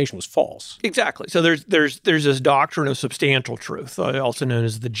interpretation, was false. Exactly. So there's this doctrine of substantial truth, also known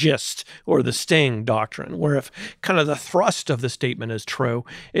as the gist or the sting doctrine, where if kind of the thrust of the statement is true,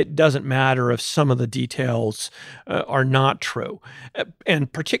 it doesn't matter if some of the details are not true.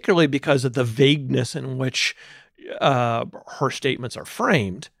 And particularly because of the vagueness in which her statements are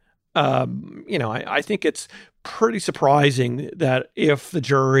framed, I think it's pretty surprising that if the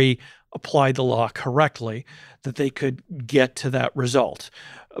jury applied the law correctly, that they could get to that result.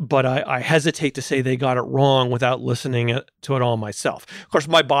 But I hesitate to say they got it wrong without listening to it all myself. Of course,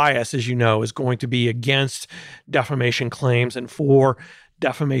 my bias, as you know, is going to be against defamation claims and for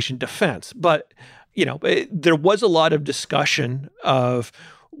defamation defense. But, there was a lot of discussion of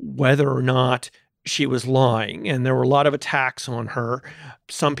whether or not she was lying, and there were a lot of attacks on her.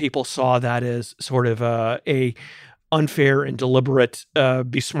 Some people saw that as sort of a unfair and deliberate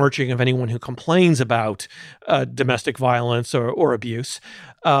besmirching of anyone who complains about domestic violence or abuse.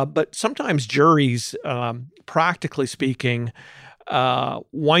 But sometimes juries, practically speaking,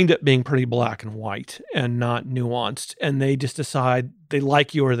 wind up being pretty black and white and not nuanced. And they just decide they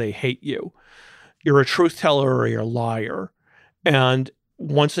like you or they hate you. You're a truth teller or you're a liar. And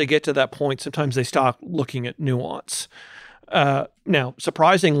once they get to that point, sometimes they stop looking at nuance. Now,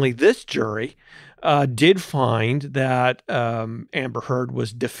 surprisingly, this jury did find that Amber Heard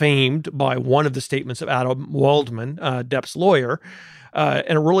was defamed by one of the statements of Adam Waldman, Depp's lawyer.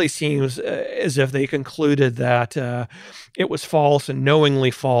 And it really seems as if they concluded that it was false and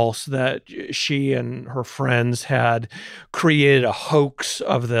knowingly false, that she and her friends had created a hoax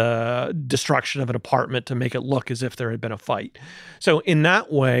of the destruction of an apartment to make it look as if there had been a fight. So in that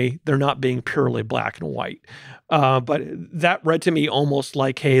way, they're not being purely black and white. But that read to me almost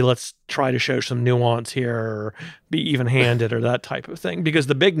like, hey, let's try to show some nuance here or be even-handed or that type of thing, because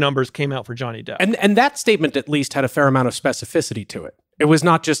the big numbers came out for Johnny Depp. And that statement at least had a fair amount of specificity to it. It was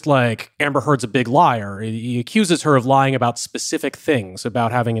not just like Amber Heard's a big liar. He accuses her of lying about specific things,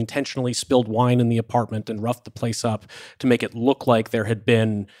 about having intentionally spilled wine in the apartment and roughed the place up to make it look like there had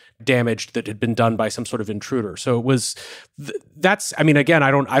been damage that had been done by some sort of intruder. So it was that's. I mean, again, I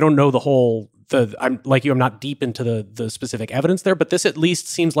don't know the whole. I'm like you. I'm not deep into the specific evidence there, but this at least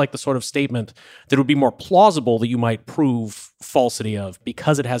seems like the sort of statement that would be more plausible that you might prove falsity of,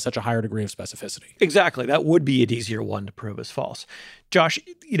 because it has such a higher degree of specificity. Exactly. That would be an easier one to prove as false. Josh,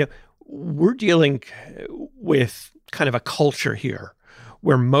 we're dealing with kind of a culture here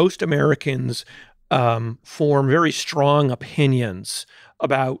where most Americans form very strong opinions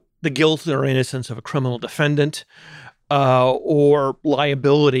about the guilt or innocence of a criminal defendant or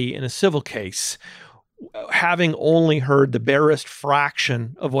liability in a civil case, having only heard the barest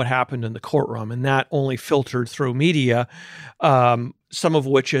fraction of what happened in the courtroom, and that only filtered through media, some of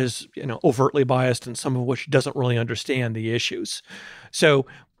which is overtly biased and some of which doesn't really understand the issues. So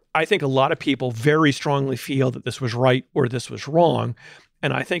I think a lot of people very strongly feel that this was right or this was wrong.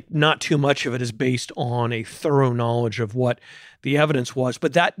 And I think not too much of it is based on a thorough knowledge of what the evidence was,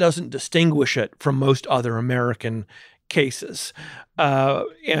 but that doesn't distinguish it from most other American cases.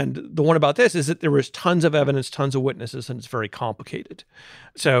 And the one about this is that there was tons of evidence, tons of witnesses, and it's very complicated.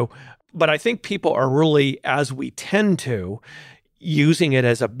 So, but I think people are really, as we tend to, using it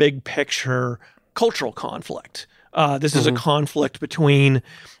as a big picture cultural conflict. This is a conflict between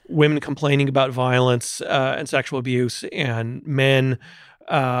women complaining about violence and sexual abuse and men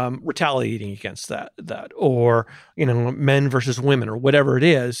retaliating against that, or, men versus women or whatever it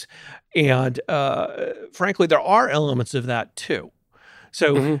is. And frankly, there are elements of that too.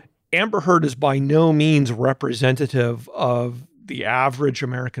 So Amber Heard is by no means representative of the average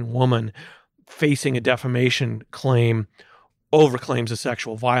American woman facing a defamation claim over claims of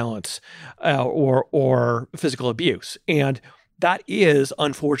sexual violence or physical abuse. And that is,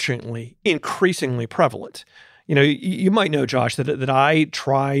 unfortunately, increasingly prevalent. You might know, Josh, that I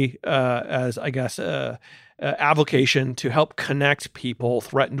try as, I guess, avocation to help connect people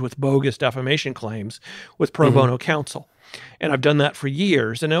threatened with bogus defamation claims with pro bono counsel. And I've done that for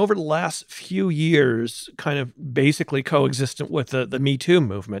years. And over the last few years, kind of basically coexistent with the Me Too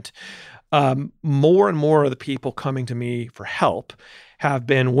movement, more and more of the people coming to me for help have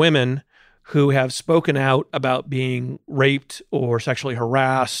been women who have spoken out about being raped or sexually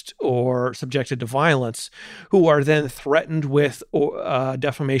harassed or subjected to violence, who are then threatened with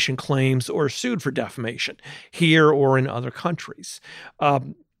defamation claims or sued for defamation here or in other countries.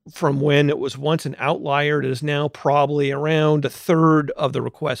 From when it was once an outlier, it is now probably around a third of the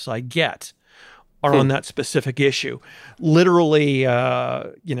requests I get are on that specific issue. Literally,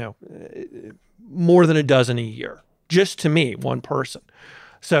 more than a dozen a year, just to me, one person.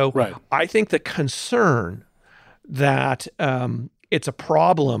 So I think the concern that it's a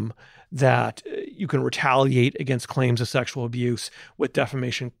problem that you can retaliate against claims of sexual abuse with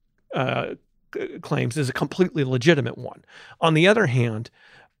defamation claims is a completely legitimate one. On the other hand,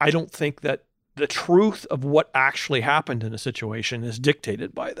 I don't think that the truth of what actually happened in a situation is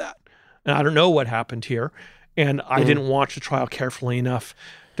dictated by that. And I don't know what happened here. And I didn't watch the trial carefully enough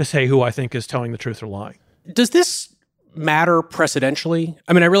to say who I think is telling the truth or lying. Does this matter precedentially?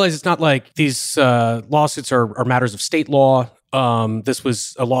 I mean, I realize it's not like these lawsuits are matters of state law. This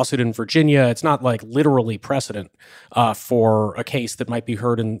was a lawsuit in Virginia. It's not like literally precedent for a case that might be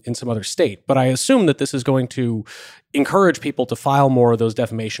heard in some other state. But I assume that this is going to encourage people to file more of those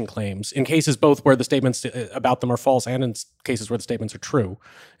defamation claims in cases both where the statements about them are false and in cases where the statements are true.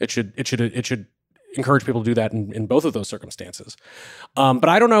 It should encourage people to do that in both of those circumstances. But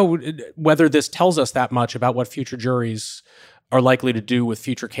I don't know whether this tells us that much about what future juries are likely to do with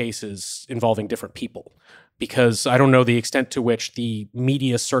future cases involving different people. because I don't know the extent to which the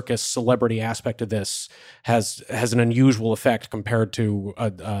media circus celebrity aspect of this has an unusual effect compared to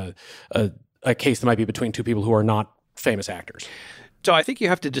a case that might be between two people who are not famous actors. So I think you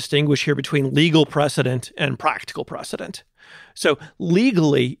have to distinguish here between legal precedent and practical precedent. So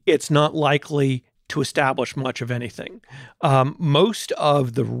legally, it's not likely to establish much of anything. Most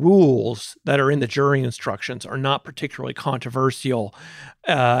of the rules that are in the jury instructions are not particularly controversial.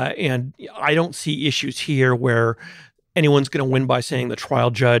 And I don't see issues here where anyone's going to win by saying the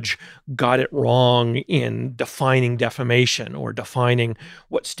trial judge got it wrong in defining defamation or defining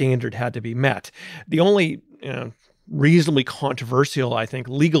what standard had to be met. The only reasonably controversial, I think,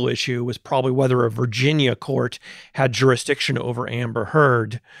 legal issue was probably whether a Virginia court had jurisdiction over Amber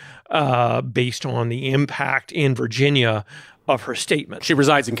Heard based on the impact in Virginia of her statement. She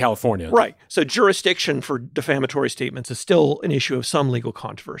resides in California. Right. So jurisdiction for defamatory statements is still an issue of some legal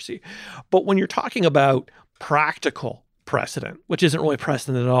controversy. But when you're talking about practical precedent, which isn't really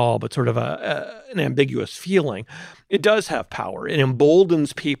precedent at all, but sort of an ambiguous feeling, it does have power. It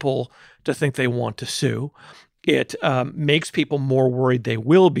emboldens people to think they want to sue. It makes people more worried they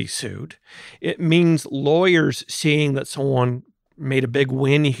will be sued. It means lawyers seeing that someone made a big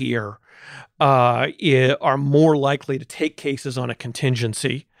win here are more likely to take cases on a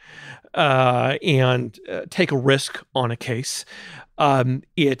contingency and take a risk on a case.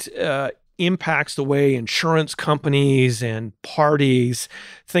 It impacts the way insurance companies and parties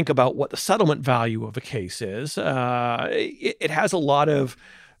think about what the settlement value of a case is. It has a lot of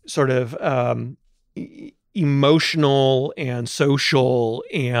sort of emotional and social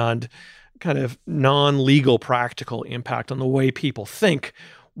and kind of non-legal practical impact on the way people think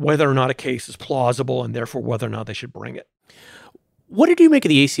whether or not a case is plausible and therefore whether or not they should bring it. What did you make of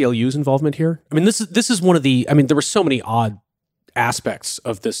the ACLU's involvement here? I mean, this is one of the, I mean, there were so many odd aspects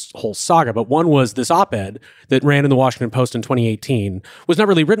of this whole saga, but one was this op-ed that ran in the Washington Post in 2018 was not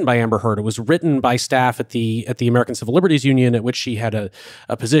really written by Amber Heard. It was written by staff at the American Civil Liberties Union, at which she had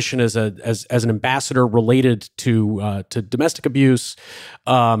a position as an ambassador related to domestic abuse.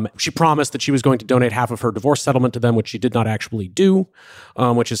 She promised that she was going to donate half of her divorce settlement to them, which she did not actually do,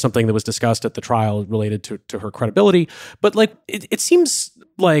 which is something that was discussed at the trial related to her credibility. But like, it seems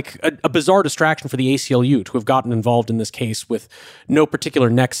like a bizarre distraction for the ACLU to have gotten involved in this case with no particular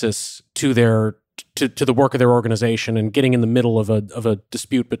nexus to the work of their organization and getting in the middle of a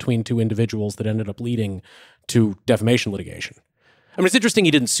dispute between two individuals that ended up leading to defamation litigation. I mean, it's interesting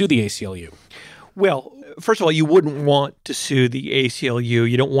he didn't sue the ACLU. Well, first of all, you wouldn't want to sue the ACLU.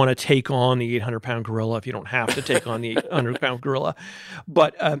 You don't want to take on the 800-pound gorilla if you don't have to take on the 800-pound gorilla.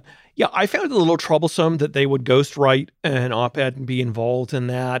 But yeah, I found it a little troublesome that they would ghostwrite an op-ed and be involved in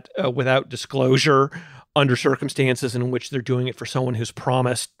that without disclosure under circumstances in which they're doing it for someone who's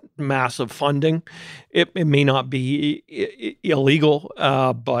promised massive funding. It may not be illegal,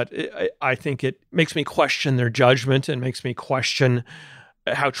 but I think it makes me question their judgment and makes me question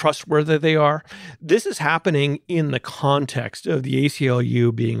how trustworthy they are. This is happening in the context of the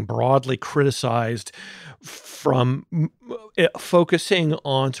ACLU being broadly criticized from focusing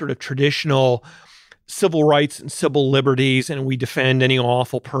on sort of traditional civil rights and civil liberties, and we defend any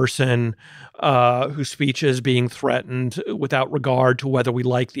awful person whose speech is being threatened without regard to whether we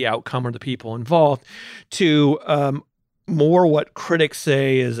like the outcome or the people involved, to more what critics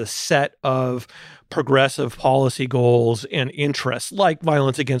say is a set of progressive policy goals and interests, like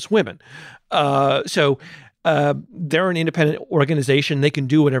violence against women. So they're an independent organization. They can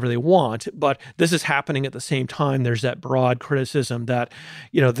do whatever they want, but this is happening at the same time. There's that broad criticism that,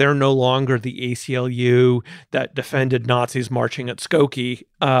 they're no longer the ACLU that defended Nazis marching at Skokie.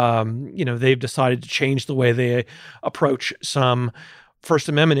 They've decided to change the way they approach some First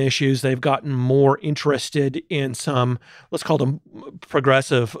Amendment issues. They've gotten more interested in some, let's call them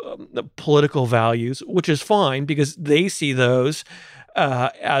progressive political values, which is fine because they see those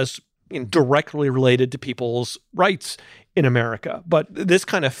as directly related to people's rights in America. But this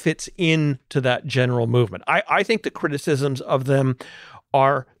kind of fits into that general movement. I think the criticisms of them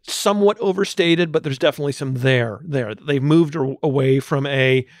are somewhat overstated, but there's definitely some there. They've moved away from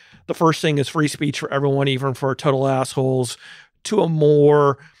the first thing is free speech for everyone, even for total assholes, to a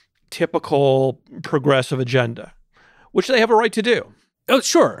more typical progressive agenda, which they have a right to do. Oh,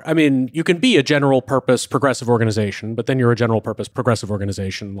 sure. I mean, you can be a general purpose progressive organization, but then you're a general purpose progressive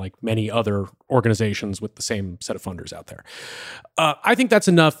organization like many other organizations with the same set of funders out there. I think that's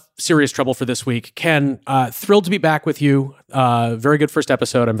enough serious trouble for this week. Ken, thrilled to be back with you. Very good first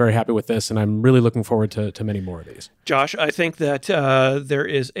episode. I'm very happy with this, and I'm really looking forward to many more of these. Josh, I think that there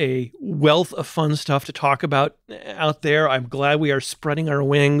is a wealth of fun stuff to talk about out there. I'm glad we are spreading our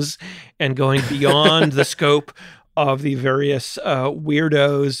wings and going beyond the scope of the various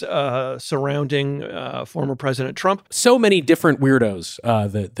weirdos surrounding former President Trump. So many different weirdos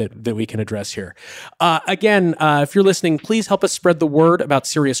that we can address here. Again, if you're listening, please help us spread the word about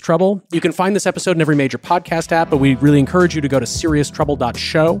Serious Trouble. You can find this episode in every major podcast app, but we really encourage you to go to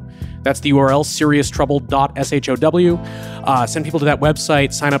serioustrouble.show. That's the URL, serioustrouble.show. Send people to that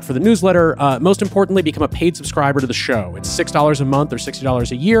website, sign up for the newsletter. Most importantly, become a paid subscriber to the show. It's $6 a month or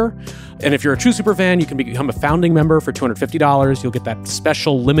 $60 a year. And if you're a true superfan, you can become a founding member for $250. You'll get that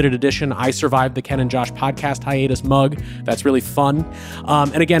special limited edition I Survived the Ken and Josh podcast hiatus mug. That's really fun.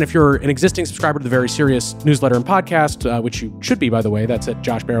 And again, if you're an existing subscriber to the Very Serious newsletter and podcast, which you should be, by the way, that's at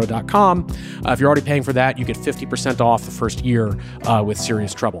joshbarrow.com. If you're already paying for that, you get 50% off the first year with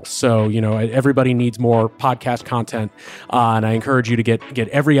Serious Trouble. So, everybody needs more podcast content, and I encourage you to get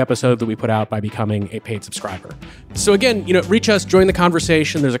every episode that we put out by becoming a paid subscriber. So again, reach us, join the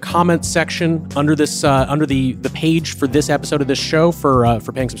conversation. There's a comment section under this, under the page for this episode of this show for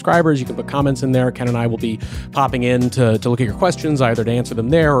paying subscribers. You can put comments in there. Ken and I will be popping in to look at your questions, either to answer them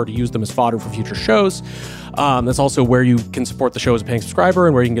there or to use them as fodder for future shows. That's also where you can support the show as a paying subscriber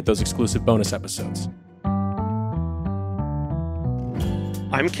and where you can get those exclusive bonus episodes.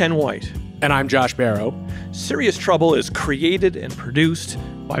 I'm Ken White. And I'm Josh Barrow. Serious Trouble is created and produced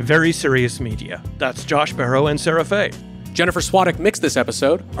by Very Serious Media. That's Josh Barrow and Sarah Fay. Jennifer Swadek mixed this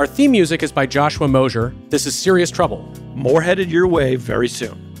episode. Our theme music is by Joshua Mosier. This is Serious Trouble. More headed your way very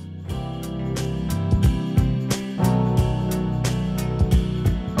soon.